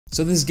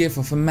So this gif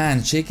of a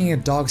man shaking a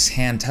dog's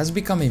hand has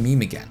become a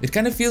meme again. It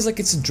kind of feels like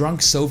it's a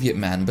drunk Soviet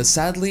man, but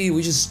sadly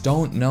we just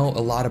don't know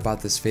a lot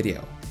about this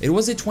video. It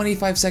was a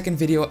 25-second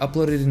video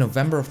uploaded in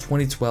November of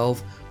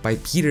 2012 by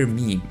Peter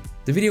Meme.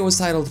 The video was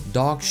titled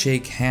 "Dog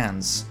Shake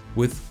Hands"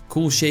 with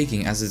 "cool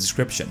shaking" as a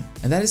description.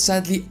 And that is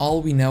sadly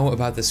all we know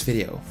about this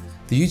video.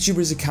 The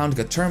YouTuber's account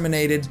got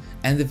terminated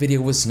and the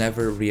video was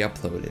never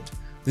re-uploaded.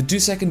 The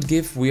 2-second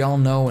gif we all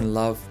know and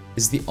love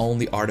is the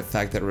only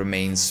artifact that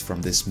remains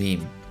from this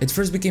meme. It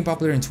first became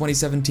popular in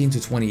 2017 to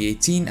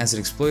 2018 as an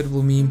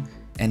exploitable meme,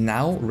 and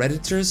now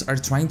Redditors are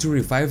trying to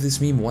revive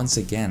this meme once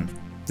again.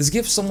 This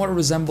gif somewhat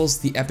resembles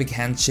the epic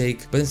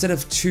handshake, but instead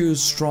of two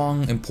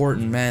strong,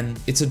 important men,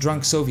 it's a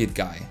drunk Soviet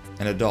guy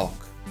and a dog.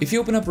 If you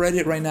open up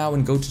Reddit right now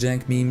and go to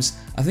Dankmemes,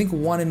 I think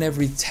 1 in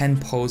every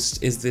 10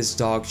 posts is this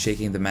dog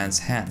shaking the man's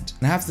hand.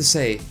 And I have to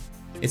say,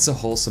 it's a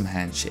wholesome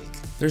handshake.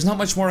 There's not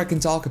much more I can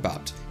talk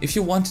about. If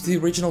you wanted the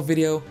original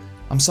video,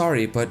 I'm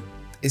sorry, but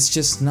it's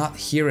just not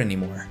here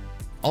anymore.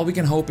 All we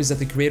can hope is that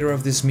the creator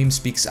of this meme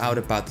speaks out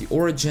about the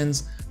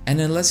origins, and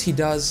unless he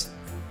does,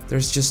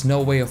 there's just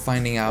no way of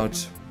finding out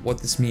what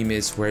this meme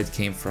is, where it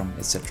came from,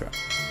 etc.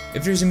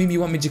 If there's a meme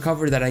you want me to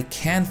cover that I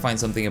can find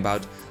something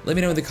about, let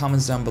me know in the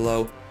comments down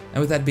below. And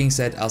with that being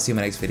said, I'll see you in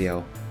my next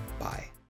video.